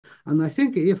And I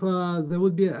think if there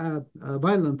would be a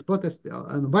violent protest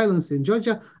and violence in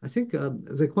Georgia, I think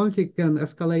the conflict can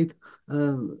escalate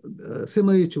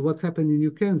similarly to what happened in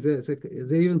Ukraine. There's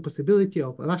even possibility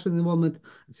of Russian involvement,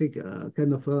 I think,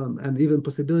 and even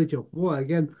possibility of war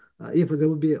again. If there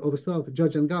would be overthrow of the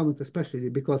Georgian government, especially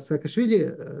because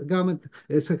Saakashvili government,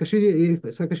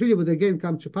 Saakashvili would again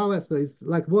come to power, so it's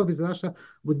like war with Russia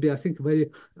would be, I think,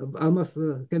 very almost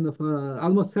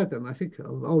almost certain. I think,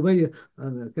 or very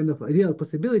kind of a real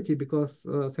possibility because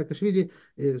Saakashvili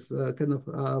is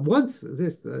wants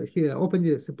this. He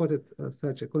openly supported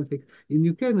such a conflict in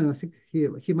Ukraine, and I think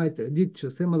he might lead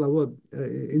to similar war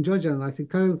in Georgia. And I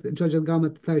think current Georgian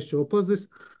government tries to oppose this,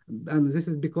 and this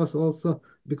is because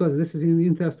this is in the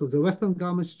interest of the Western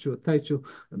governments to try to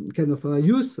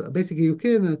use basically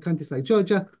Ukraine and countries like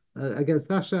Georgia against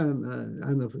Russia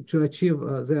and to achieve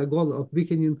their goal of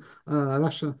weakening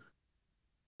Russia.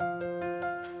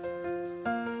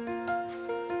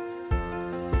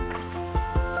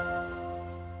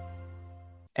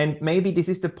 And maybe this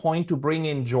is the point to bring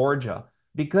in Georgia,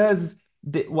 because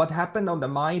what happened on the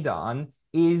Maidan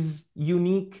is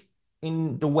unique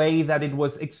in the way that it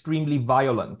was extremely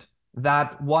violent,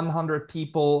 that 100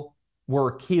 people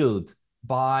were killed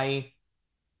by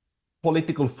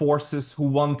political forces who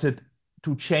wanted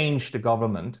to change the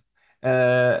government.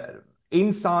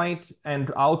 Inside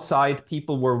and outside,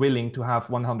 people were willing to have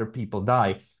 100 people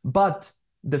die. But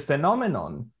the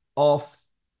phenomenon of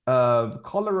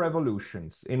color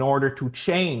revolutions in order to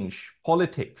change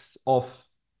politics of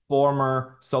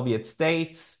former Soviet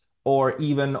states or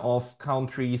even of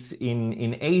countries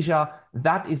in Asia,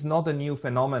 that is not a new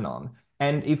phenomenon.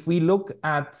 And if we look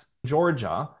at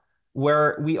Georgia,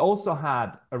 where we also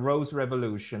had a Rose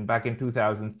Revolution back in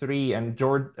 2003, and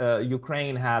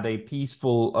Ukraine had a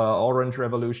peaceful Orange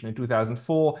Revolution in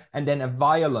 2004, and then a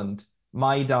violent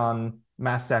Maidan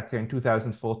massacre in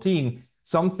 2014,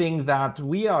 something that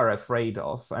we are afraid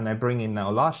of, and I bring in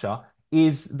now Lasha,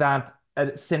 is that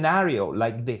a scenario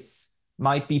like this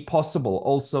might be possible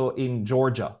also in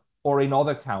Georgia or in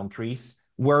other countries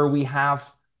where we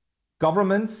have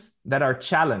governments that are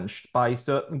challenged by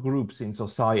certain groups in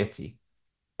society.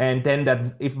 And then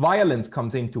that if violence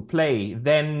comes into play,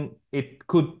 then it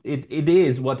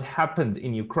is what happened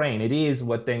in Ukraine. It is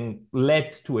what then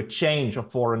led to a change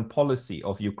of foreign policy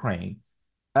of Ukraine.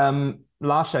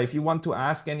 Lasha, if you want to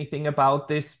ask anything about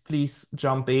this, please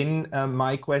jump in.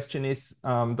 My question is,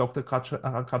 Dr.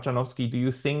 Katchanovski, do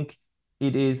you think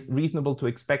it is reasonable to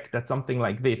expect that something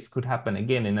like this could happen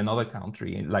again in another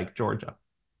country like Georgia?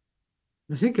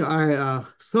 I think I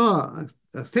saw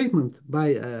a statement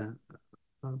by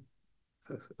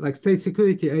like State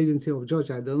Security Agency of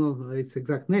Georgia. I don't know its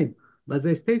exact name, but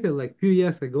they stated like a few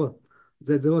years ago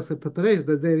that there was a preparation,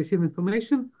 that they received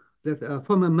information that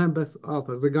former members of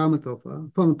the government of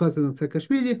former President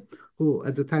Saakashvili, who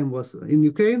at the time was in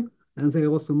Ukraine, and they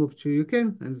also moved to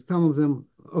Ukraine, and some of them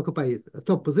occupy a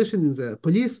top position in the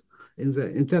police, in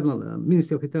the internal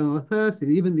Ministry of Internal Affairs,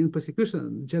 and even in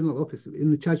prosecution general office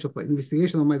in charge of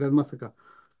investigation of Maidan Massacre.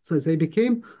 So they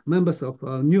became members of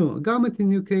a new government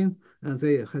in Ukraine, and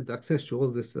they had access to all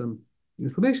this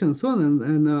information and so on.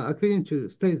 And according to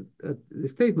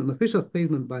official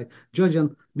statement by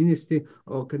Georgian Ministry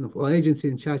or or agency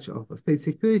in charge of state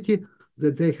security,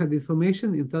 that they had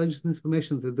intelligence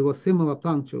information, that there was similar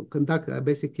plan to conduct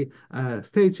basically a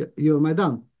stage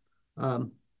Euromaidan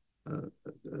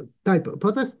type of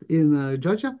protest in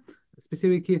Georgia,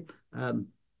 specifically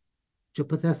to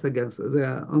protest against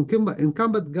the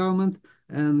incumbent government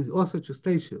and also to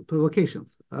stage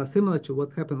provocations, similar to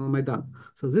what happened on Maidan.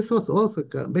 So this was also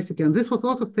basically, and this was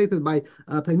also stated by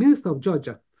Prime Minister of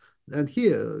Georgia, and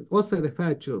he also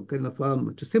referred to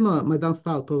to similar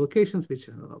Maidan-style provocations, which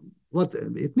what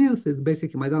it means is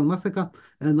basically Maidan massacre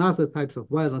and other types of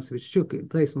violence which took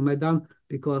place on Maidan,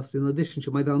 because in addition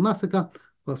to Maidan massacre,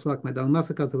 forced Maidan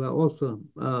massacre, there were also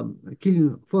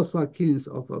forced killings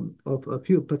of a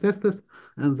few protesters,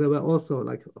 and there were also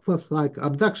like forced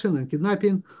abduction and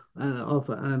kidnapping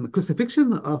and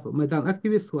crucifixion of Maidan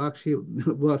activists who actually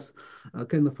was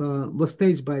was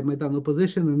staged by Maidan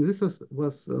opposition. And this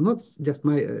was not just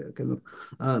my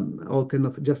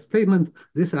just statement.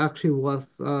 This actually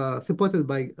was supported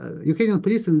by Ukrainian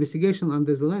police investigation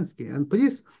under Zelensky, and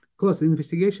police closed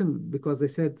investigation because they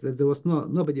said that there was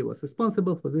nobody was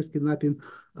responsible for this kidnapping,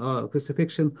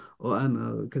 crucifixion, or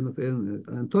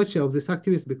and torture of these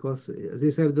activists, because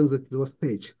there's evidence that it was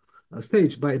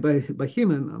staged by him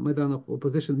and Maidan of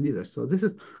opposition leaders. So this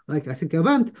is like, I think,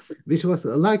 event which was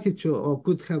likely to or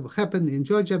could have happened in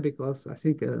Georgia, because I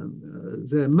think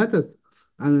the methods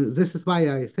And this is why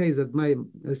I say that my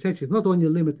research is not only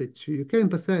limited to Ukraine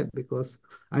per se, because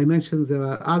I mentioned there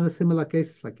are other similar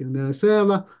cases, like in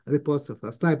Venezuela, reports of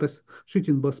snipers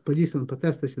shooting both police and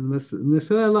protesters in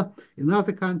Venezuela. In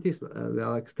other countries, there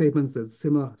are like statements that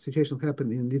similar situation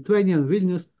happened in Lithuania and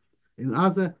Vilnius, in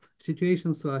other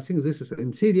situations. So I think this is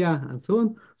in Syria and so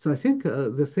on. So I think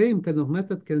the same kind of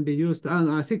method can be used.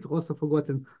 And I think also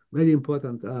forgotten very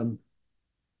important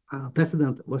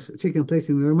precedent was taking place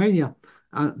in Romania,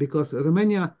 because in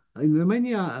Romania,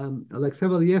 like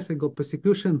several years ago,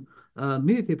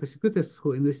 military prosecutors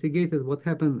who investigated what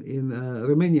happened in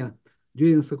Romania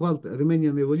during the so-called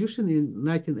Romanian Revolution in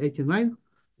 1989,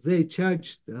 they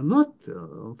charged not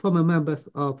former members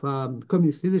of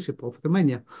communist leadership of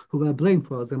Romania who were blamed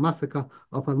for the massacre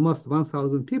of almost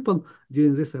 1,000 people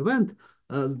during this event,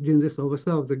 during this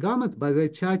overthrow of the government, but they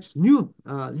charged new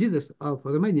leaders of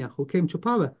Romania who came to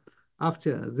power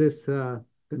after this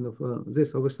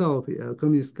this overthrow of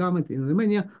communist government in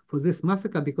Romania for this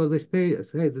massacre, because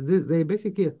they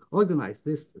basically organized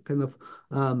this kind of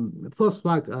false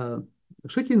flag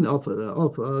shooting on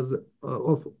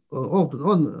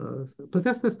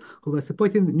protesters who were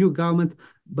supporting new government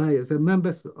by the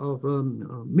members of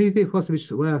military force,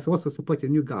 which were also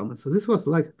supporting new government. So this was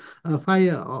like a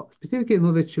fire specifically in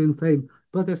order to inflame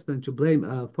protests and to blame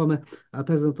former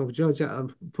president of Georgia,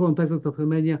 former president of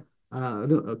Romania,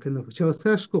 kind of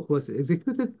Ceausescu, who was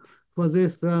executed for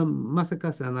this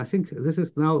massacres. And I think this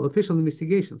is now official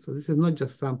investigation. So this is not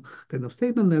just some kind of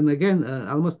statement. And again,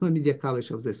 almost no media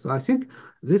coverage of this. So I think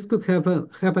this could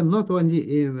happen not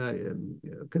only in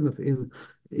kind of in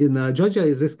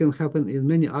Georgia. This can happen in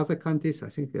many other countries. I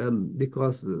think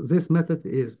because this method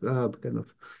is kind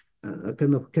of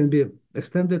can be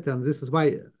extended, and this is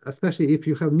why, especially if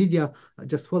you have media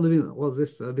just following all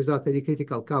this without any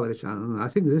critical coverage, and I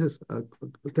think this is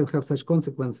can have such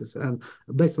consequences. And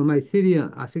based on my theory,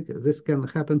 I think this can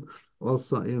happen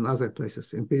also in other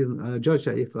places, including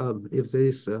Georgia, if there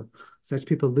is such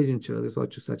people willing to resort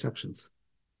to such actions.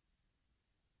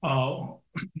 Well,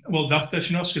 Dr.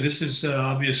 Katchanovski, this is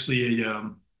obviously a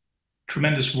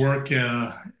tremendous work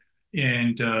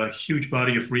and a huge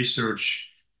body of research.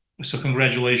 So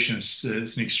congratulations.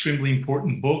 It's an extremely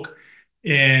important book.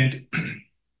 And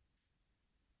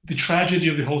the tragedy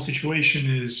of the whole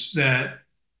situation is that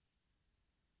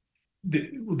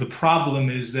the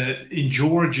problem is that in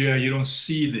Georgia, you don't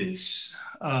see this.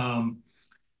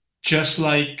 Just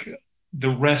like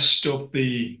the rest of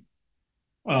the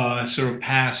sort of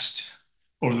past,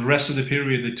 or the rest of the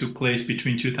period that took place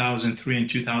between 2003 and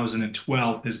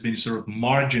 2012 has been sort of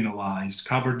marginalized,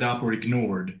 covered up, or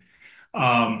ignored.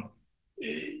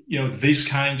 This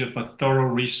kind of a thorough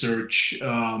research,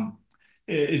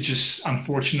 it just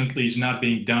unfortunately is not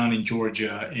being done in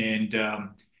Georgia. And,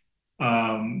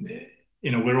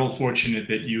 we're all fortunate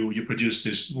that you produced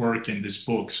this work in this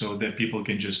book so that people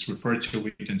can just refer to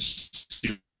it and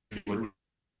see what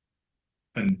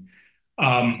happened.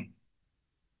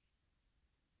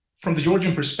 From the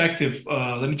Georgian perspective,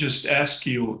 let me just ask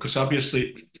you, because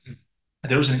obviously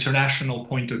there is an international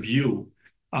point of view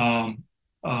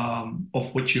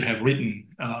of what you have written,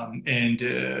 and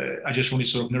I just want to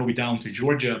sort of narrow it down to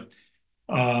Georgia.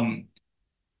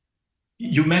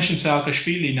 You mentioned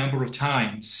Saakashvili a number of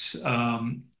times.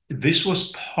 This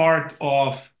was sort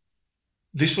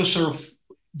of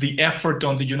the effort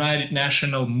on the United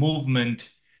National Movement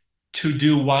to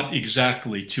do what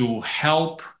exactly? To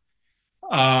help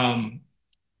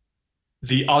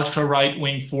the ultra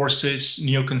right-wing forces,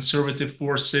 neoconservative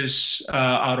forces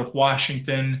out of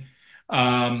Washington,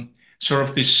 sort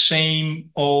of the same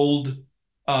old,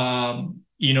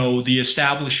 the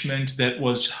establishment that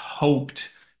was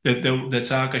hoped that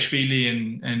Saakashvili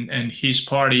and his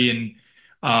party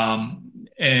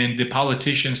and the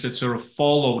politicians that sort of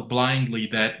followed blindly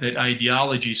that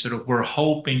ideology sort of were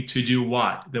hoping to do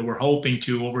what? They were hoping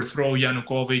to overthrow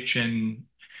Yanukovych. And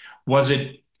was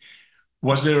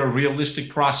there a realistic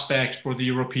prospect for the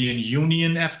European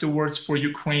Union afterwards for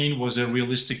Ukraine? Was there a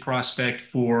realistic prospect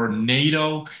for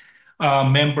NATO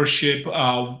membership?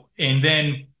 And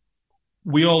then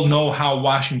we all know how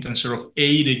Washington sort of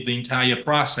aided the entire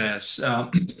process.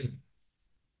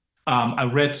 I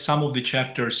read some of the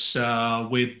chapters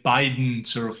with Biden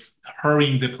sort of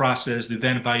hurrying the process, the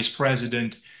then vice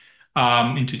president,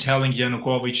 into telling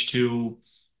Yanukovych to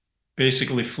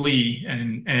basically flee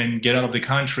and get out of the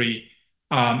country.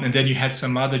 And then you had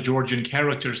some other Georgian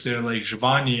characters there, like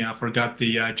Zhvani, I forgot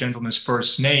the gentleman's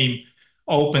first name,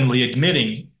 openly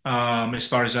admitting, as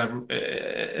far as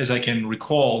I can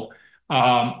recall,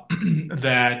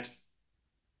 that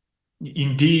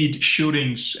indeed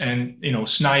shootings and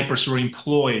snipers were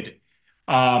employed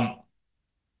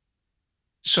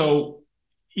So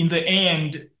in the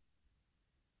end,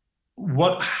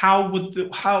 why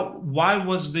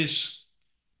was this?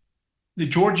 The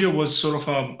Georgia was sort of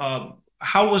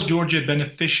how was Georgia a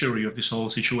beneficiary of this whole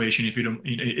situation? If you don't,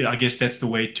 I guess that's the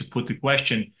way to put the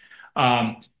question.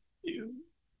 Um,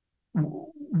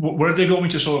 were they going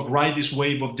to sort of ride this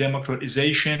wave of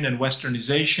democratization and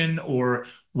westernization, or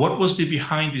what was the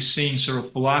behind the scenes sort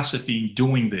of philosophy in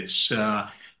doing this?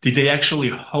 Did they actually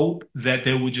hope that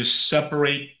they would just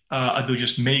separate, they would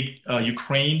just make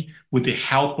Ukraine with the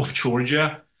help of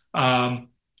Georgia, a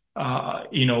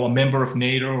member of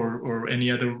NATO or any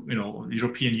other,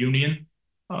 European Union?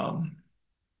 Um,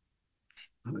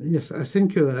 Yes, I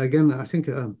think again, I think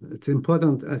it's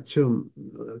important to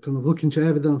kind of look into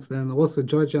evidence, and also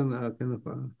Georgian kind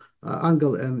of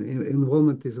angle and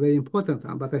involvement is very important.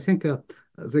 But I think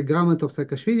the government of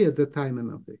Saakashvili at the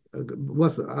time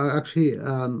was actually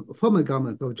former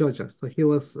government of Georgia. So he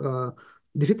was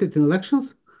defeated in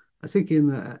elections. I think in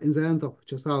the end of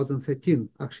 2013,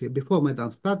 actually before Maidan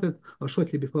started, or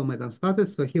shortly before Maidan started.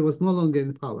 So he was no longer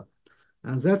in power.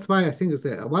 And that's why I think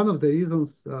one of the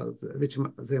reasons which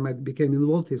they might became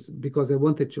involved is because they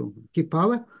wanted to keep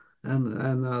power.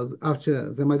 And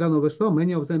after the Maidan overthrow,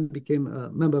 many of them became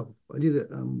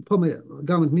former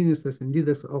government ministers and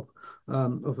leaders of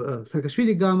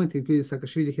Saakashvili government, including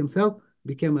Saakashvili himself,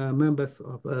 became members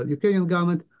of Ukrainian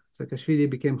government. Saakashvili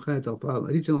became head of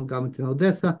regional government in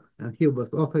Odessa, and he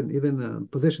was often even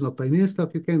position of prime minister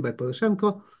of Ukraine by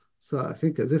Poroshenko. So I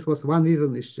think this was one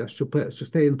reason is just to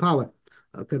stay in power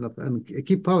kind of and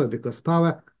keep power, because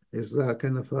power is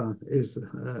kind of a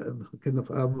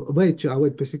way to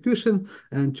avoid persecution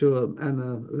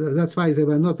that's why they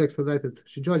were not extradited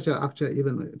to Georgia after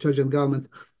even Georgian government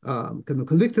kind of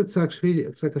convicted Saakashvili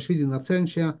in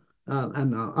absentia,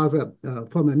 and other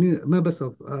former members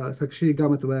of Saakashvili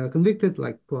government were convicted,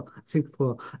 like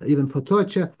even for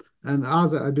torture and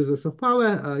other abuses of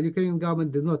power. Ukrainian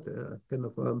government did not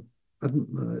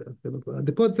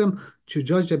deport them to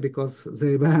Georgia because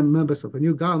they were members of a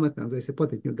new government and they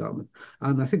supported new government.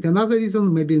 And I think another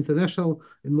reason may be international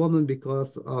involvement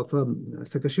because of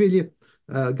Saakashvili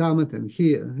government, and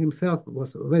he himself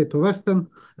was a very pro-Western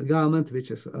government, which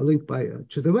is linked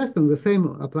to the West, and the same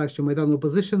applies to Maidan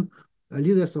opposition.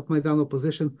 Leaders of Maidan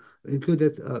opposition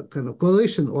included kind of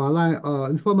coalition or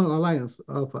informal alliance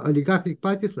of oligarchic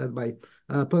parties led by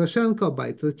Poroshenko,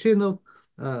 by Turchinov,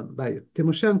 by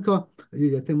Tymoshenko,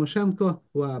 Yulia Tymoshenko,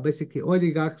 who are basically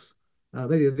oligarchs,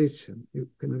 very rich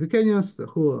kind of Ukrainians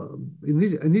who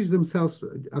enriched themselves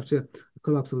after the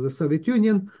collapse of the Soviet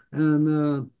Union,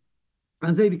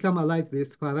 and they become allied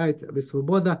with far right, with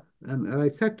Svoboda and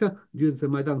right sector during the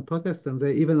Maidan protests, and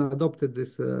they even adopted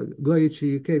this Glory to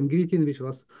Ukraine greeting, which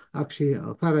was actually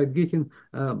a far right greeting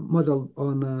modeled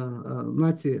on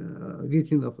Nazi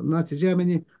greeting of Nazi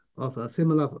Germany, of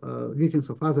similar greetings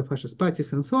of other fascist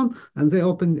parties and so on, and they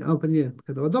openly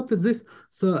kind of adopted this.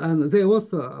 So, and they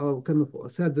also kind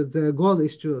of said that their goal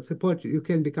is to support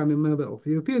Ukraine becoming a member of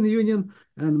the European Union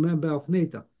and member of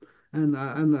NATO. And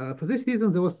for this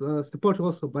reason, there was support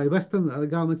also by Western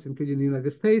governments, including the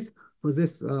United States, for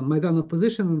this Maidan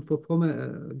opposition and for former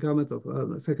government of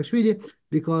Saakashvili,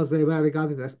 because they were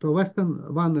regarded as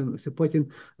pro-Western one and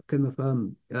supporting kind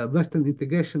of Western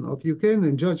integration of Ukraine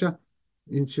and Georgia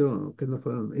into kind of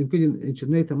including into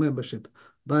NATO membership.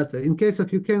 But in case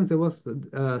of Ukraine, there was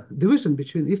division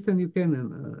between Eastern Ukraine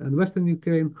and Western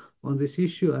Ukraine on this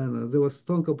issue, and there was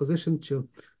strong opposition to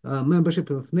membership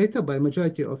of NATO by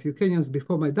majority of Ukrainians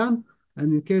before Maidan.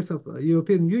 And in case of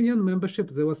European Union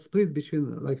membership, there was split between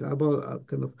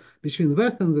between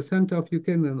West and the center of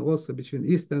Ukraine, and also between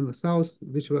East and South,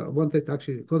 which wanted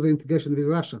actually further integration with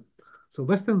Russia. So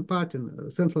Western part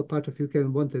and central part of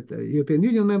Ukraine wanted European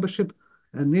Union membership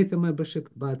and NATO membership,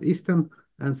 but Eastern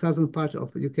and southern part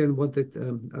of Ukraine wanted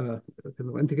kind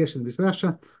of integration with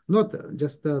Russia, not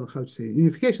just how to say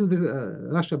unification with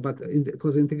Russia, but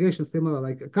because integration similar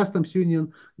like a customs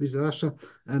union with Russia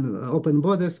and open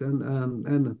borders, and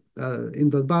in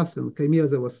Donbass and Crimea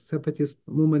there was separatist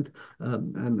movement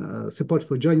and support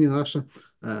for joining Russia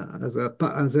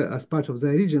as part of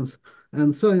their regions,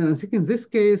 and so I think in this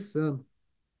case.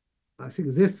 I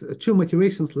think these two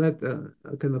motivations led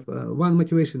one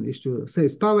motivation is to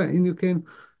seize power in Ukraine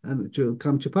and to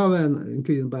come to power, and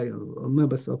including by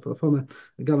members of former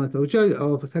government of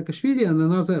Saakashvili, and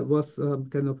another was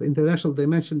kind of international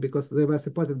dimension because they were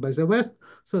supported by the West.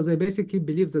 So they basically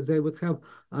believed that they would have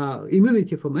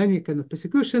immunity from any kind of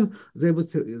persecution. They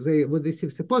would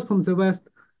receive support from the West,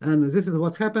 And this is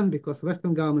what happened because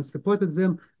Western governments supported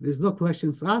them with no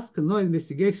questions asked, no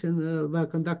investigation were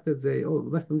conducted.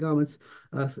 Western governments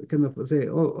they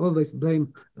always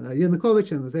blame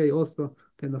Yanukovych, and they also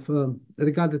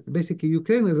regarded basically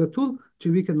Ukraine as a tool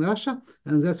to weaken Russia,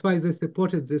 and that's why they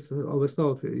supported this overthrow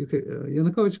of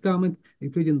Yanukovych government,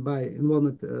 including by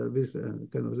involvement with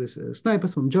these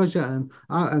snipers from Georgia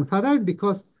and far right,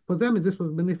 because for them this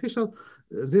was beneficial.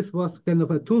 This was kind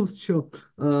of a tool to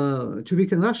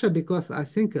weaken Russia, because I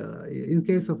think in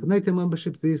case of NATO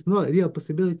membership, there is no real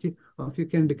possibility of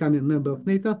Ukraine becoming a member of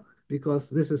NATO, because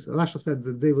this is Russia said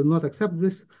that they will not accept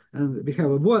this, and we have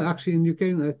a war actually in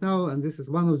Ukraine right now, and this is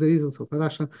one of the reasons of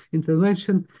Russian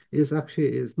intervention is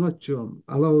not to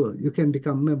allow Ukraine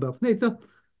become a member of NATO.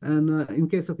 And in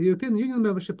case of European Union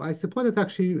membership, I supported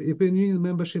actually European Union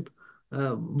membership.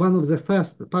 One of the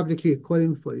first publicly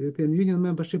calling for European Union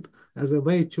membership as a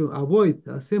way to avoid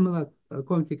a similar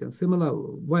conflict and similar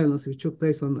violence which took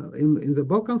place in the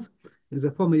Balkans, in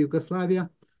the former Yugoslavia.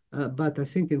 But I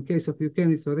think in case of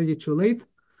Ukraine, it's already too late.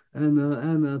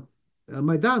 And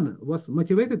Maidan was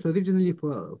motivated originally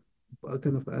for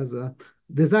as a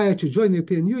desire to join the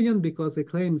European Union, because they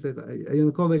claim that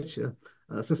Yanukovych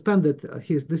suspended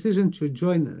his decision to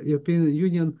join European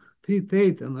Union free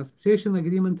trade and association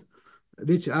agreement,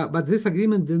 but this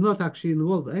agreement did not actually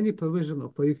involve any provision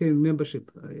for Ukraine membership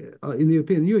in the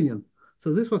European Union.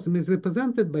 So this was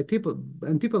misrepresented by people,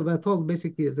 and people were told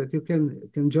basically that you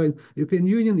can join European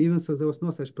Union, even so there was no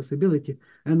such possibility.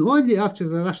 And only after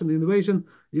the Russian invasion,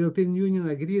 European Union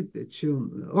agreed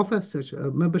to offer such a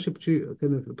membership to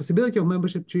possibility of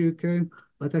membership to Ukraine.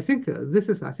 But I think this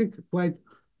is quite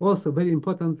also very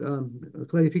important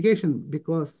clarification,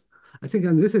 because I think,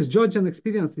 and this is Georgian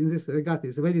experience in this regard,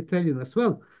 is very telling as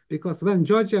well, because when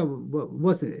Georgia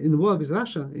was in war with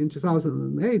Russia in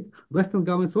 2008, Western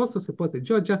governments also supported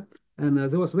Georgia, and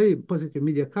there was very positive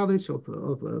media coverage of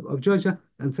Georgia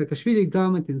and Saakashvili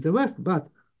government in the West. But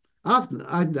after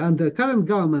and the current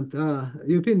government,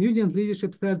 European Union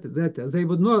leadership said that they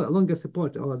would no longer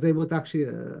support, or they would actually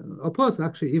oppose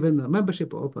actually even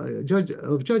membership of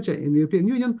Georgia in the European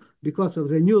Union, because of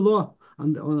the new law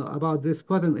about these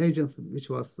foreign agents, which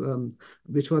was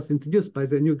introduced by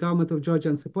the new government of Georgia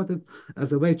and supported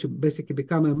as a way to basically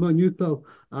become a more neutral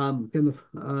and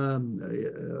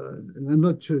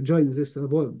not to join this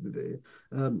war,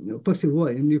 proxy war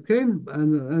in Ukraine.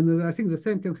 And I think the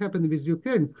same can happen with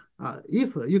Ukraine.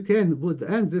 If Ukraine would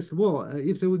end this war,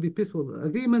 if there would be peaceful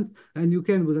agreement, and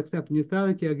Ukraine would accept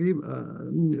neutrality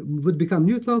agreement, would become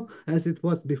neutral as it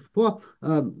was before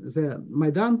the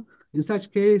Maidan. In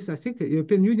such case, I think the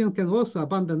European Union can also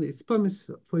abandon its promise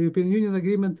for European Union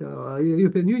agreement,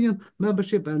 European Union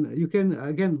membership, and Ukraine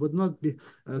again would not be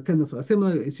kind of a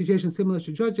similar situation similar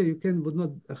to Georgia. Ukraine would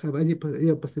not have any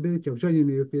real possibility of joining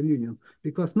the European Union,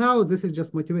 because now this is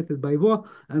just motivated by war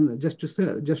and just to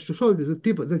show that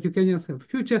people that Ukrainians have a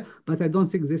future. But I don't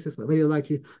think this is very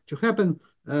likely to happen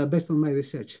based on my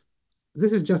research.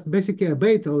 This is just basically a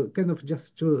bait, or kind of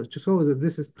just to show that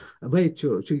this is a way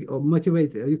to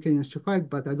motivate Ukrainians to fight,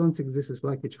 but I don't think this is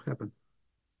likely to happen.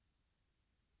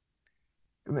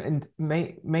 And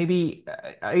maybe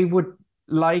I would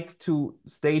like to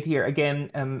state here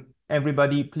again,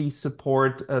 everybody, please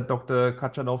support Dr.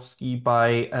 Katchanovski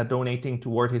by donating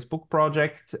toward his book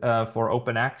project for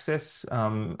open access.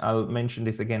 I'll mention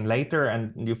this again later,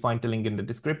 and you find the link in the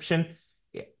description.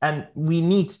 And we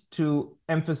need to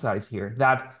emphasize here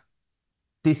that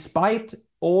despite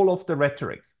all of the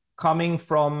rhetoric coming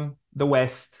from the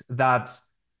West, that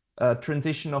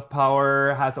transition of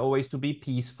power has always to be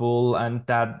peaceful and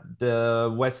that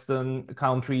the Western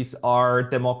countries are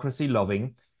democracy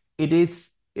loving, it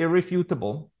is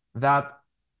irrefutable that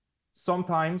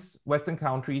sometimes Western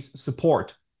countries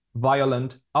support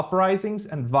violent uprisings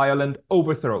and violent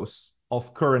overthrows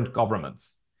of current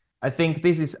governments. I think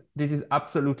this is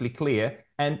absolutely clear.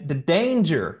 And the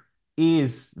danger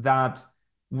is that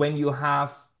when you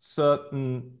have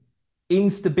certain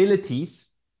instabilities,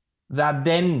 that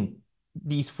then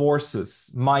these forces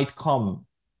might come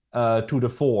to the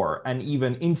fore and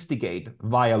even instigate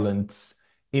violence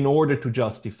in order to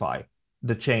justify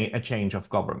a change of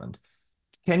government.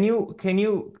 Can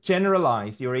you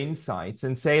generalize your insights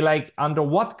and say, like, under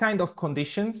what kind of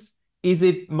conditions is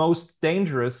it most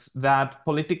dangerous that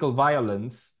political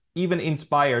violence, even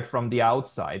inspired from the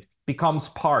outside, becomes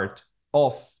part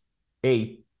of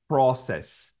a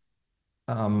process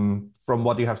from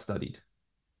what you have studied?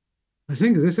 I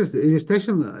think this is the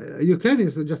illustration. Ukraine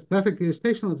is just perfect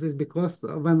illustration of this because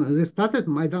when this started,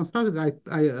 Maidan started, I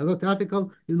wrote an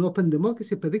article in Open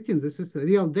Democracy predicting this is a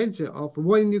real danger of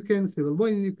war in Ukraine, civil war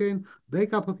in Ukraine,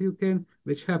 breakup of Ukraine,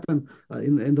 which happened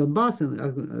in Donbass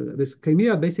and with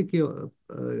Crimea, basically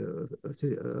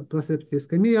process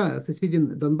Crimea, seceding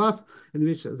Donbass, in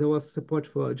which there was support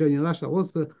for joining Russia,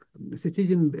 also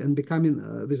seceding and becoming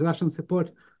with Russian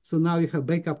support. So now you have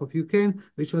breakup of Ukraine,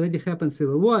 which already happened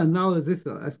civil war, and now this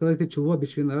escalated to war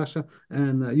between Russia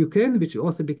and Ukraine, which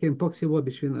also became proxy war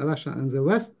between Russia and the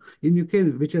West in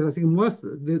Ukraine, which is, I think, most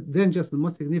dangerous and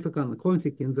most significant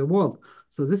conflict in the world.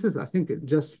 So this is, I think,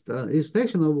 just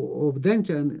illustration of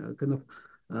danger and kind of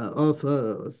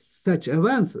such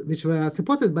events, which were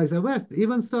supported by the West.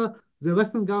 Even so, the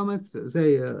Western governments,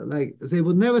 they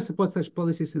would never support such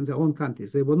policies in their own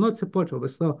countries. They would not support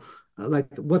overthrow, like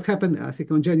what happened, I think,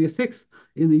 on January 6th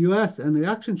in the US, and the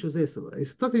reaction to this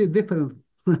is totally different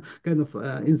kind of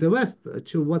in the West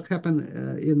to what happened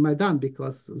in Maidan,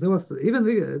 because there was, even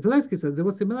Zelensky said there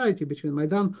was similarity between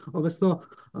Maidan overthrow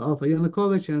of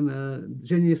Yanukovych and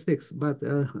January 6th, but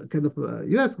kind of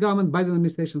US government, Biden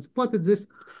administration supported this.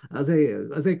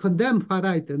 They condemn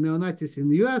far-right and neo-Nazis in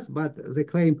the US, but they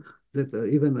claim that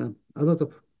even a lot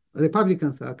of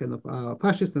Republicans are kind of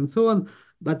fascist and so on.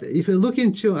 But if you look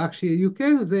into actually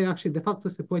Ukraine, they actually de facto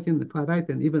supporting the far-right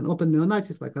and even open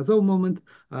neo-Nazis like Azov movement,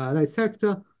 right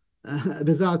sector,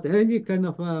 without any kind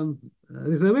of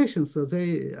reservation. So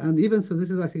and even so,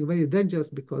 this is, I think, very dangerous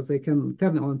because they can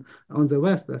turn on the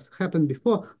West, as happened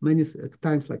before many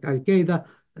times, like Al-Qaeda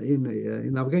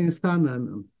in Afghanistan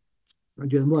and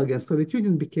during war against Soviet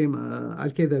Union became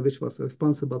Al-Qaeda, which was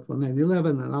responsible for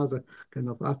 9/11 and other kind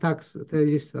of attacks,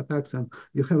 terrorist attacks. And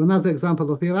you have another example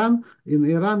of Iran. In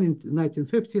Iran in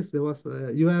 1950s, there was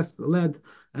US-led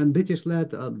and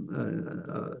British-led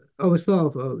overthrow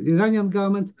of Iranian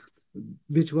government,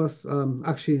 which was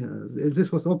actually,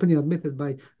 this was openly admitted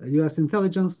by US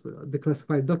intelligence, the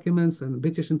classified documents, and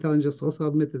British intelligence also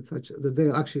admitted such that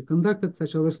they actually conducted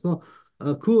such overthrow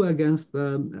coup against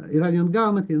Iranian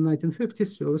government in the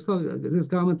 1950s. So this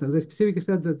government, and they specifically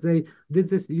said that they did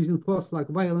this using force like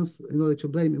violence in order to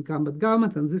blame incumbent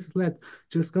government, and this led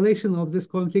to escalation of this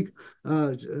conflict.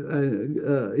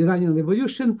 Iranian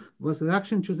revolution was a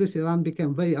reaction to this. Iran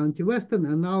became very anti-Western,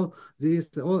 and now there is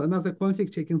another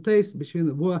conflict taking place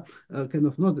between war, kind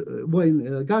of not war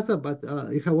in Gaza, but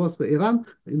you have also Iran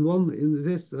involved in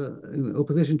this in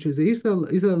opposition to the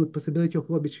Israel possibility of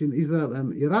war between Israel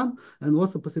and Iran, and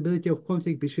also possibility of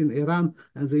conflict between Iran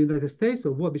and the United States,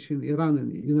 or war between Iran and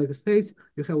the United States.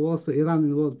 You have also Iran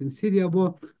involved in Syria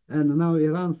war, and now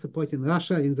Iran supporting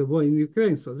Russia in the war in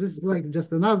Ukraine. So this is like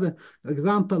just another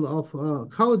example of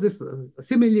how this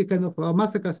similarly kind of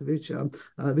massacres which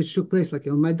took place like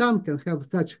on Maidan can have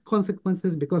such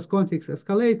consequences because conflicts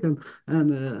escalate,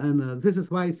 and this is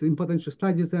why it's important to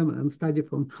study them and study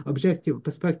from objective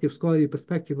perspective, scholarly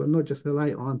perspective, and not just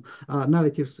rely on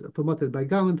narratives promoted by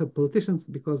government or politicians,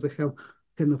 because they have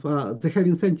kind of they have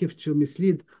incentive to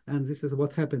mislead, and this is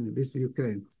what happened with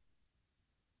Ukraine.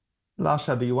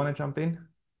 Lasha, do you want to jump in?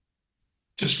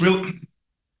 Just real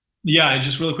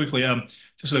quickly,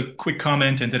 just a quick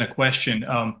comment and then a question.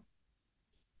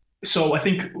 So I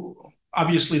think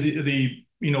obviously the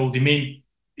main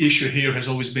issue here has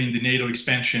always been the NATO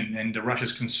expansion and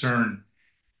Russia's concern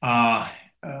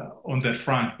on that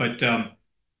front. But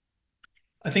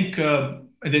I think,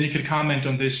 and then you could comment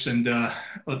on this and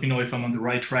let me know if I'm on the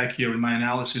right track here in my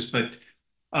analysis. But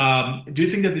do you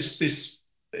think that this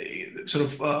sort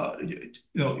of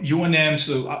UNM,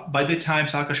 so by that time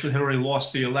Saakashvili had already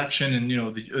lost the election, and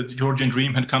the Georgian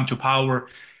dream had come to power,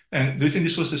 and do you think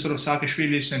this was the sort of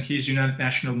Saakashvili's and his United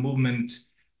National Movement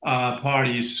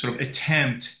party's sort of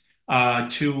attempt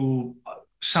to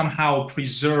somehow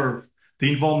preserve the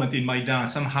involvement in Maidan,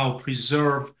 somehow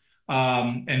preserve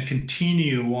and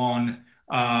continue on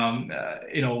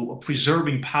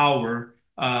preserving power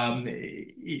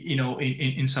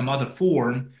in some other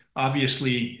form,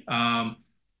 obviously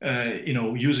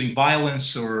using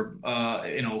violence or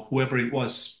whoever it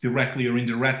was, directly or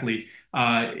indirectly,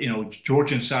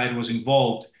 Georgian side was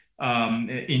involved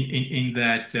in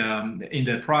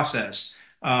that process.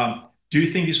 Do you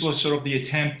think this was sort of the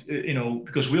attempt,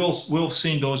 because we've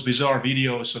seen those bizarre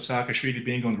videos of Saakashvili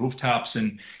being on rooftops,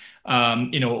 and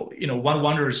one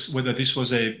wonders whether this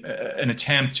was an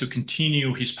attempt to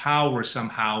continue his power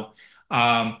somehow,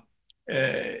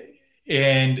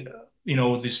 and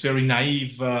this very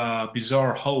naive,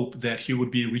 bizarre hope that he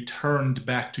would be returned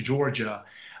back to Georgia.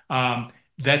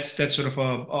 That's sort of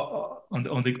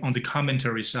on the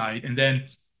commentary side, and then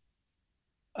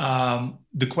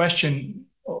the question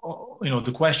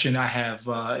the question I have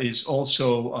is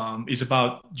also is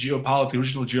about geopolitics,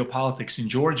 regional geopolitics in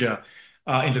Georgia,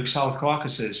 in the South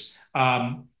Caucasus.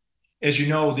 As you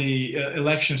know, the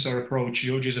elections are approaching.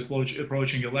 Georgia is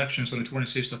approaching elections on the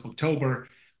 26th of October,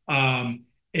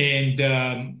 and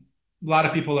a lot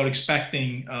of people are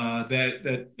expecting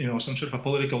that some sort of a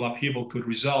political upheaval could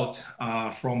result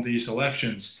from these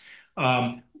elections.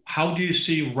 How do you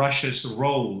see Russia's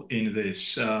role in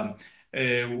this?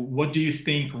 What do you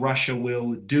think Russia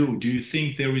will do? Do you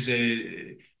think there is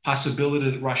a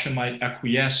possibility that Russia might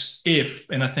acquiesce if,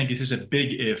 and I think this is a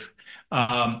big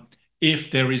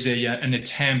if there is an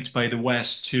attempt by the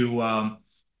West to,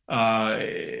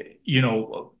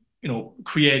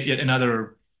 create yet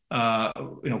another,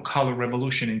 color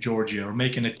revolution in Georgia, or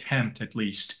make an attempt at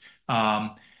least?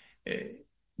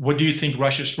 What do you think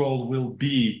Russia's role will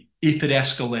be if it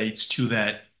escalates to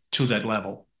that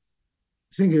level?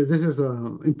 I think this is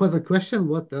an important question.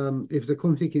 What if the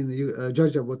conflict in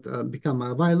Georgia would become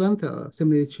violent,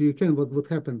 similar to Ukraine? What would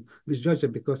happen with Georgia?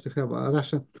 Because you have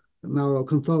Russia now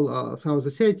control South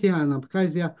Ossetia and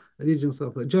Abkhazia regions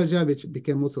of Georgia, which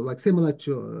became also like similar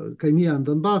to Crimea and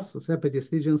Donbass,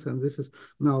 separatist regions. And this is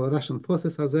now Russian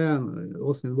forces are there and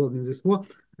also involved in this war.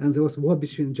 And there was war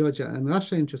between Georgia and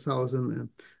Russia in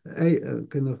 2008,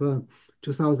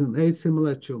 2008,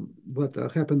 similar to what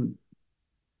happened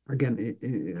again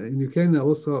in Ukraine,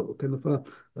 also kind of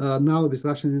now with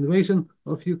Russian invasion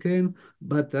of Ukraine.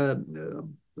 But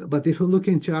if you look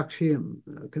into actually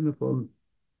kind of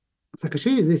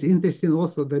Saakashvili, this is interesting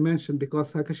also dimension,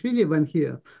 because Saakashvili, when he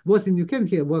was in Ukraine,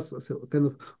 he was kind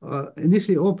of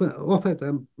initially offered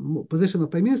a position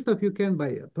of Prime Minister of Ukraine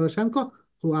by Poroshenko,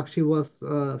 who actually was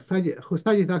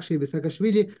studied actually with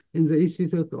Saakashvili in the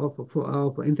Institute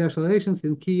of International Relations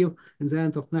in Kiev in the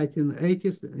end of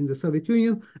 1980s in the Soviet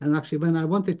Union. And actually, when I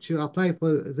wanted to apply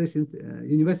for this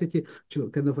university to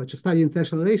kind of to study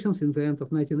international relations in the end of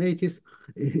 1980s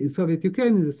in Soviet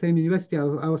Ukraine, in the same university, I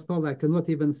was told I cannot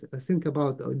even think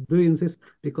about doing this,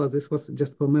 because this was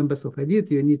just for members of elite.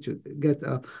 You need to get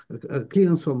a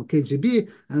clearance from KGB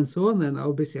and so on. And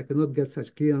obviously, I cannot get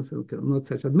such clearance and not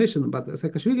such admission. But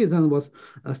Saakashvili then was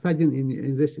studying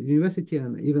in this university,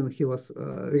 and even he was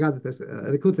regarded as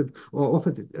recruited or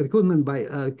offered recruitment by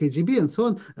KGB and so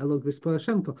on, along with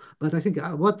Poroshenko. But I think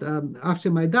what after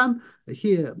Maidan,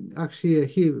 he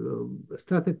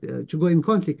started to go in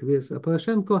conflict with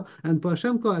Poroshenko, and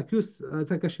Poroshenko accused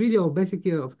Saakashvili of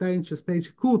basically of trying to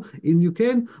stage coup in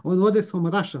Ukraine on orders from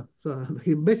Russia. So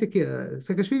he basically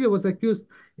Saakashvili was accused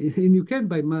in Ukraine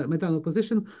by Maidan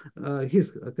opposition,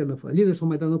 his kind of leaders from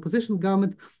Maidan opposition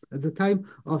government at the time,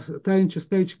 of trying to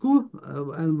stage coup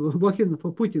and working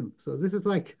for Putin. So this is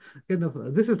like kind of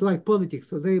politics.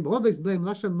 So they always blame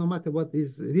Russia, no matter what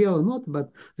is real or not.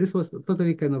 But this was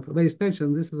totally kind of very strange,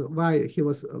 and this is why he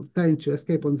was trying to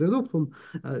escape on the roof from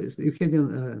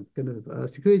Ukrainian kind of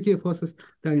security forces,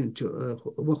 trying to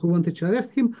who wanted to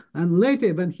arrest him. And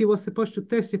later, when he was supposed to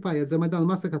testify at the Maidan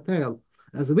Massacre trial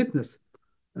as a witness,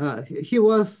 he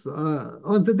was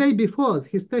on the day before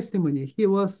his testimony, he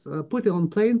was put on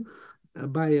plane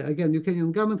by again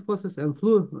Ukrainian government forces and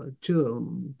flew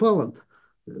to Poland.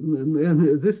 And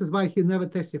this is why he never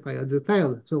testified at the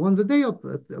trial. So on the day of,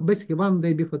 basically one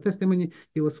day before testimony,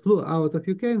 he was flew out of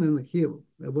Ukraine, and he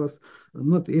was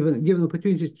not even given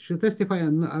opportunity to testify.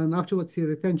 And afterwards he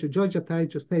returned to Georgia, tried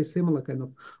to stay similar kind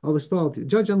of overthrow of the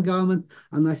Georgian government.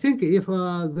 And I think if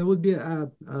there would be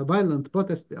a violent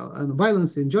protest and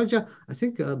violence in Georgia, I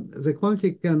think the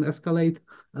conflict can escalate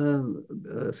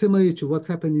similarly to what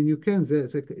happened in Ukraine.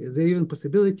 There's even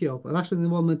possibility of Russian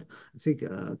involvement, I think,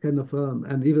 kind of,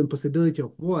 and even possibility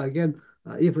of war again,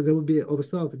 if there would be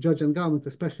overthrow of the Georgian government,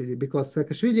 especially because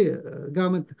Saakashvili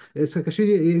government, if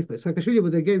Saakashvili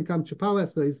would again come to power,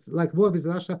 so it's like war with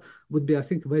Russia would be, I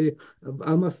think, very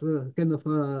almost kind of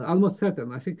almost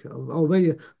certain. I think, or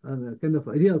very kind of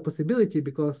a real possibility,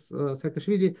 because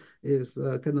Saakashvili is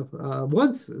kind of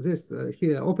wants this.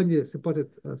 He openly supported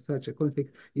such a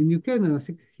conflict in Ukraine, and I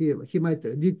think he might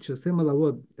lead to similar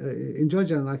war in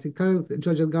Georgia. And I think current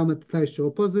Georgian government tries to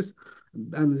oppose this.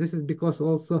 And this is because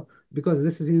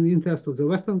this is in the interest of the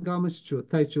Western governments to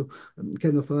try to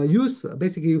kind of use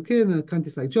basically Ukraine and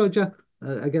countries like Georgia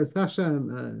against Russia,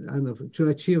 and to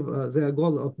achieve their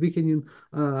goal of weakening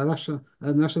Russia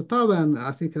and Russian power. And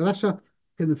I think Russia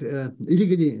kind of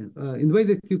illegally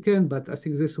invaded Ukraine, but I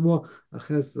think this war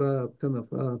has kind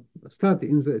of started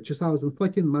in the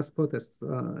 2014 mass protests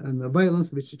and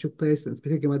violence which took place in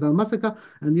particular Maidan Massacre.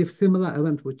 And if similar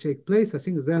event would take place, I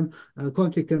think then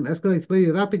conflict can escalate very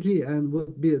rapidly and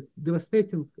would be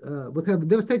devastating, would have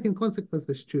devastating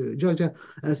consequences to Georgia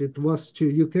as it was to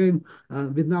Ukraine.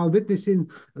 We're now witnessing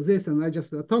this, and I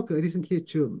just talked recently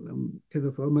to kind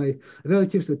of my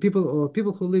relatives, people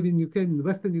who live in Ukraine, in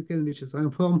Western Ukraine, which is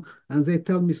I'm from, and they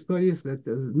tell me stories that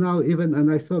now even,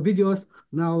 and I saw videos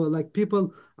now, like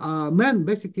people, men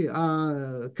basically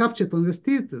are captured on the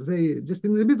street. They just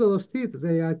in the middle of street,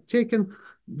 they are taken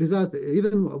without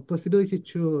even possibility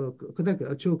to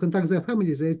contact their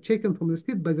families. They're taken from the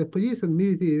street by the police and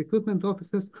military recruitment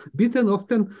officers, beaten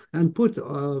often, and put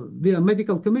via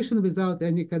medical commission without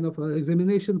any kind of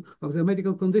examination of their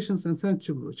medical conditions, and sent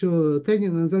to training,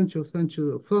 and then sent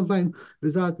to frontline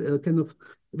without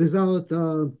without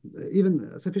even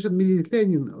sufficient military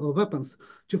training or weapons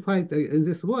to fight in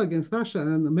this war against Russia,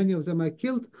 and many of them are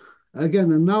killed.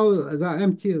 Again, and now there are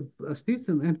empty streets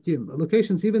and empty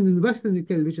locations, even in Western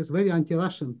Ukraine, which is very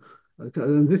anti-Russian.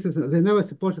 And this is, they never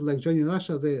supported like joining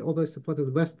Russia. They always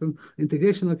supported Western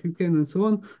integration of Ukraine and so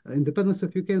on, independence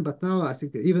of Ukraine. But now I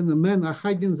think even the men are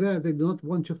hiding there. They do not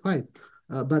want to fight.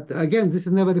 But again, this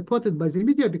is never reported by the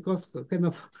media because kind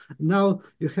of now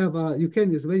you have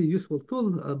Ukraine is a very useful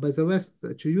tool by the West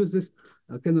to use this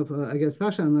kind of against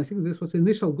Russia. And I think this was the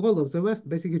initial goal of the West,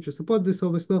 basically to support this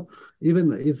overthrow,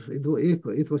 even if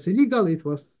it was illegal, it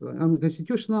was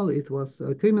unconstitutional, it was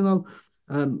criminal.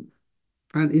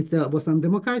 And it was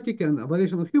undemocratic and a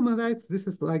violation of human rights. This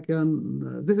is like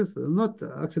this is not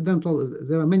accidental.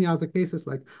 There are many other cases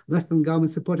like Western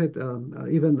government supported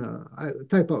even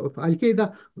type of Al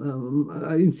Qaeda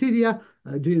in Syria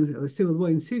during a civil war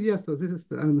in Syria. So this is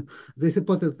they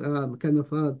supported kind of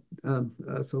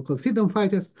so-called freedom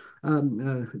fighters,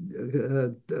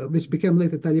 which became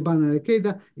later Taliban and Al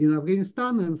Qaeda in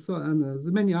Afghanistan, and so and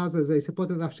many others. They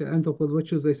supported after end of World War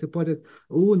II. They supported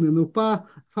UN and UPA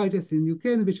fighters in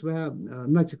Ukraine, which were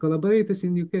Nazi collaborators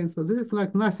in Ukraine. So this is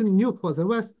like nothing new for the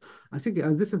West. I think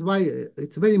this is why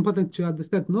it's very important to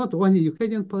understand not only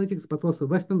Ukrainian politics, but also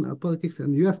Western politics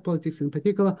and US politics in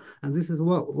particular. And this is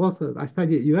what also I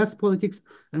study US politics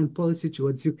and policy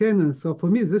towards Ukraine. And so for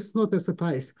me, this is not a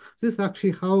surprise. This is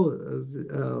actually how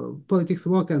politics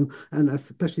work, and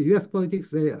especially US politics.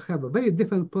 They have a very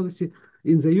different policy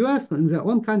in the US and their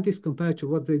own countries compared to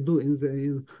what they do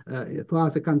for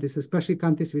other countries, especially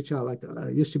countries which are like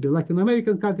used to be Latin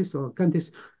American countries or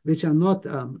countries which are not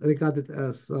regarded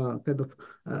as kind of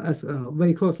as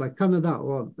very close, like Canada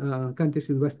or countries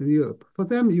in Western Europe. For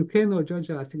them, Ukraine or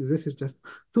Georgia, I think this is just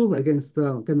tool against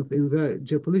kind of in the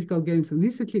geopolitical games. And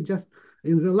recently, just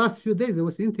in the last few days, there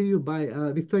was an interview by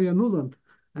Victoria Nuland.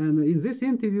 And in this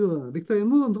interview, Victoria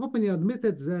Nuland openly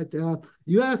admitted that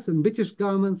US and British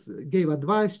governments gave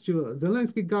advice to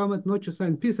Zelensky government not to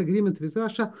sign peace agreement with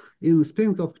Russia in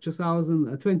spring of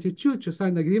 2022, to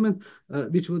sign agreement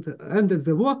which would end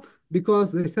the war,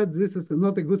 because they said this is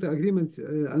not a good agreement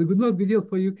and would not be deal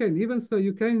for Ukraine. Even so,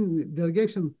 Ukraine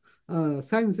delegation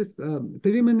signed this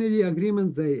preliminary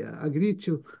agreement. They agreed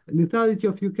to neutrality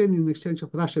of Ukraine in exchange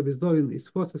of Russia withdrawing its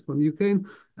forces from Ukraine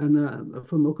and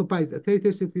from occupied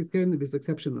territories of Ukraine, with the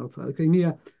exception of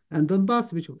Crimea and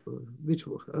Donbass, which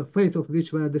fate of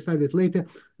which were decided later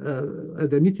at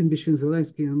the meeting between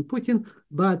Zelensky and Putin.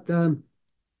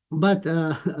 But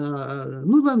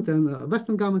Nuland and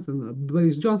Western governments and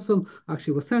Boris Johnson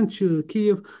actually was sent to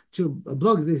Kyiv to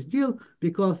block this deal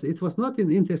because it was not in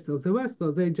the interest of the West.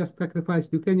 So they just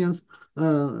sacrificed Ukrainians,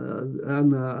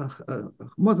 and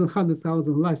more than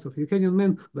 100,000 lives of Ukrainian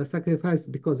men were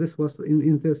sacrificed because this was in the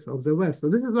interest of the West. So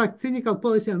this is like cynical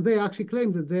policy, and they actually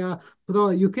claim that they are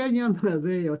pro-Ukrainian,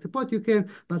 they support Ukraine,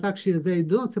 but actually they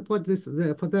don't support this.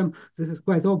 For them, this is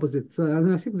quite opposite. So,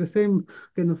 and I think the same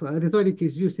kind of rhetoric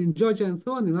is used in Georgia and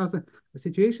so on in other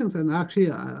situations. And actually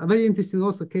a very interesting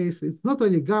also case, it's not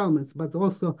only governments, but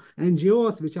also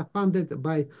NGOs which are funded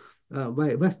by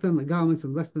Western governments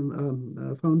and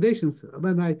Western foundations.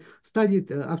 When I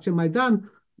studied after Maidan,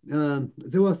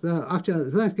 there was, after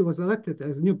Zelensky was elected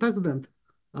as new president,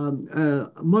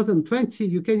 more than 20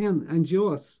 Ukrainian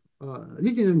NGOs,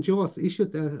 leading NGOs,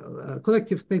 issued a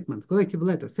collective statement, collective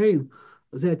letter saying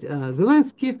that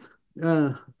Zelensky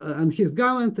and his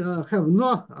government have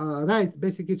no right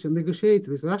basically to negotiate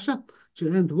with Russia to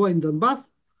end war in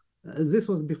Donbass. This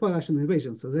was before Russian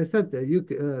invasion. So they said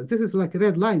this is like a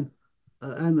red line.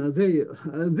 And they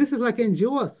this is like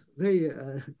NGOs. They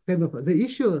kind of they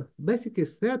issue basically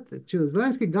said to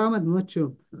Zelensky government not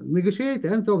to negotiate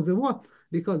the end of the war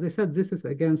because they said this is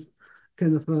against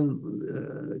against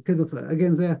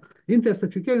the interest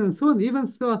of Ukraine and so on. Even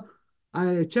so,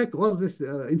 I check all this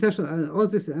international, all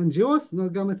these NGOs,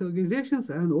 non-government organizations,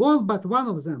 and all but one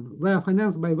of them were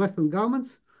financed by Western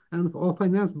governments and or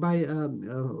financed by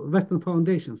Western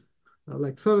foundations,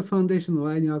 like Soros Foundation or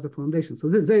any other foundation. So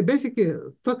they basically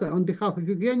talk on behalf of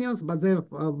Ukrainians, but they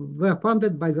were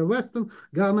funded by the Western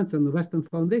governments and the Western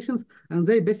foundations, and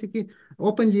they basically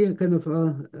openly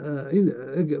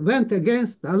went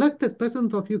against elected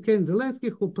president of Ukraine, Zelensky,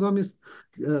 who promised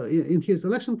in his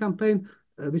election campaign,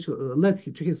 which led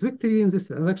to his victory in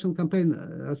this election campaign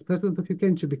as president of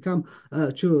Ukraine, to become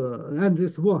to end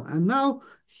this war. And now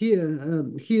he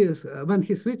is when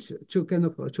he switched to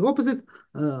to opposite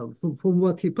from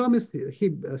what he promised, he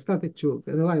started to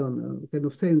rely on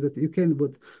saying that Ukraine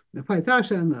would fight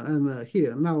Russia, and he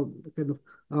now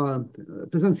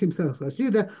presents himself as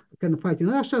leader, fighting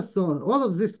Russia. So all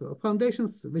of these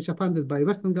foundations, which are funded by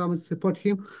Western governments, support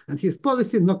him and his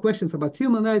policy. No questions about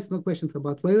human rights, no questions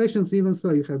about violations. Even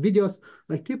so, you have videos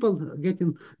like people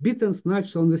getting beaten,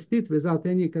 snatched on the street without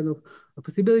any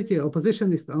possibility.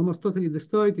 Opposition is almost totally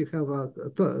destroyed. You have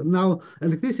now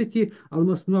electricity,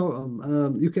 almost no.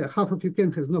 Half of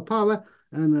Ukraine has no power.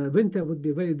 And winter would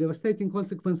be very devastating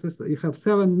consequences. You have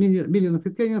 7 million of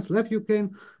Ukrainians left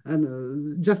Ukraine, and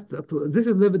this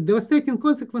is devastating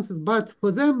consequences. But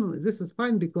for them, this is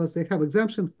fine because they have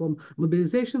exemption from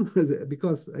mobilization.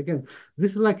 Because again,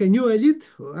 this is like a new elite,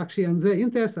 actually, and their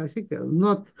interests, I think,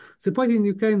 not supporting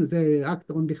Ukraine. They act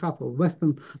on behalf of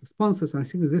Western sponsors. I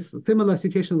think this similar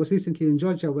situation was recently in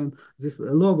Georgia when this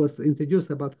law was introduced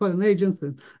about foreign agents,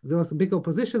 and there was a big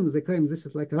opposition. They claim this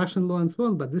is like a Russian law and so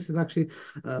on, but this is actually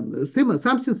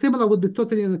something similar would be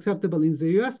totally unacceptable in the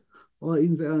US or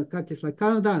in the countries like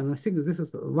Canada. And I think this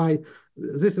is why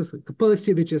this is a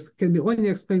policy which can be only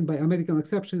explained by American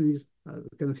exception. Is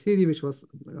theory which was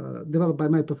developed by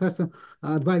my professor,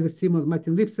 advisor Seymour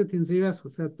Martin Lipset in the US, who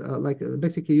said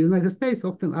basically United States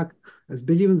often act as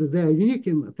believing that they are unique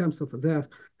in terms of their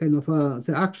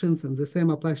their actions, and the same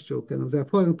applies to their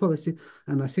foreign policy.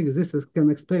 And I think this can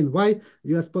explain why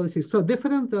US policy is so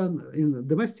different in the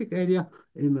domestic area,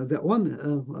 in their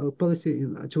own policy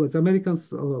towards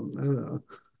Americans,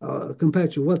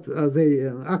 compared to what they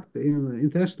act in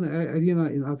international arena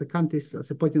in other countries,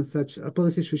 supporting such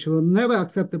policies which were never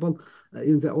acceptable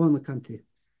in their own country.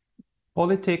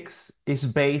 Politics is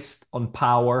based on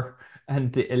power,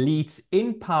 and the elites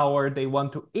in power, they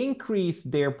want to increase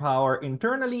their power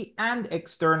internally and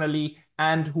externally,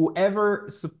 and whatever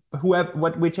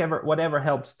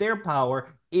helps their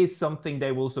power is something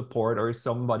they will support or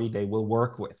somebody they will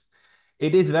work with.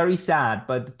 It is very sad,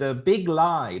 but the big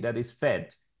lie that is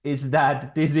fed is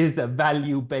that this is a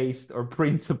value-based or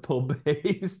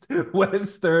principle-based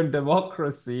Western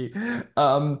democracy.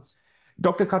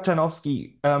 Dr.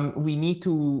 Katchanovski, we need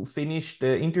to finish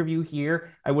the interview here.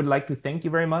 I would like to thank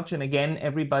you very much. And again,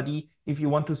 everybody, if you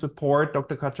want to support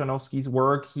Dr. Katchanovski's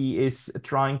work, he is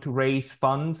trying to raise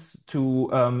funds to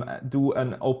do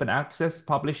an open access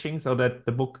publishing so that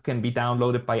the book can be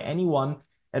downloaded by anyone.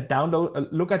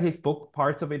 Look at his book.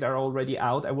 Parts of it are already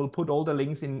out. I will put all the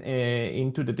links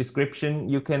into the description.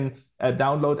 You can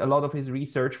download a lot of his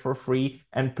research for free.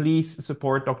 And please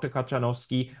support Dr.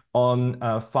 Katchanovski on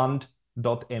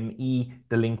fund.me.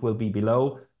 The link will be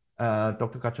below.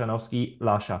 Dr. Katchanovski,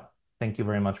 Lasha, thank you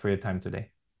very much for your time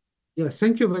today. Yes,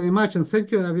 thank you very much, and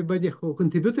thank you everybody who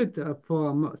contributed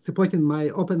for supporting my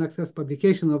open access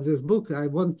publication of this book. I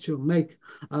want to make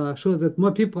sure that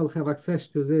more people have access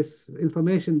to this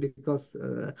information, because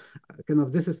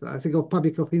this is, I think, of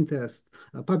public interest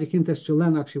to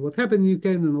learn actually what happened in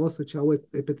Ukraine, and also to avoid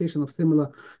repetition of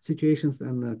similar situations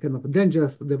and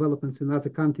dangerous developments in other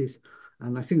countries.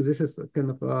 And I think this is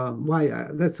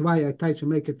that's why I try to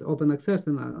make it open access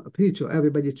and free to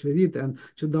everybody to read and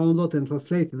to download and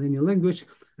translate in any language,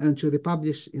 and to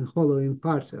republish in whole or in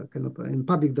part, in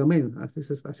public domain. I think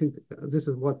this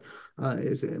is what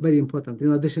is very important,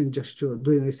 in addition just to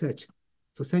doing research.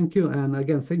 So thank you, and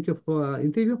again, thank you for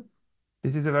interview.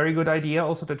 This is a very good idea.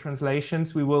 Also, the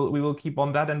translations, we will keep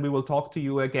on that, and we will talk to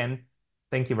you again.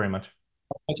 Thank you very much.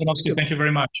 Thank you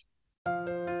very much.